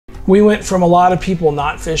We went from a lot of people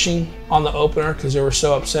not fishing on the opener because they were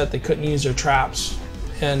so upset they couldn't use their traps.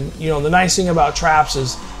 And you know, the nice thing about traps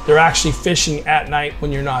is they're actually fishing at night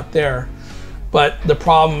when you're not there. But the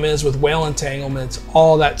problem is with whale entanglements,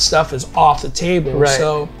 all that stuff is off the table. Right.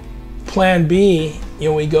 So plan B, you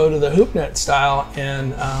know, we go to the hoop net style,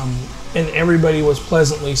 and everybody was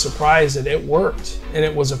pleasantly surprised that it worked and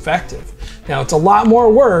it was effective. Now it's a lot more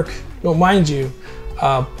work, don't mind you,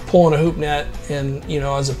 pulling a hoop net, and you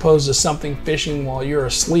know, as opposed to something fishing while you're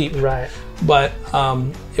asleep. Right. But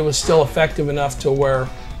it was still effective enough to where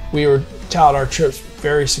we were tout our trips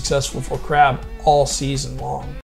very successful for crab all season long.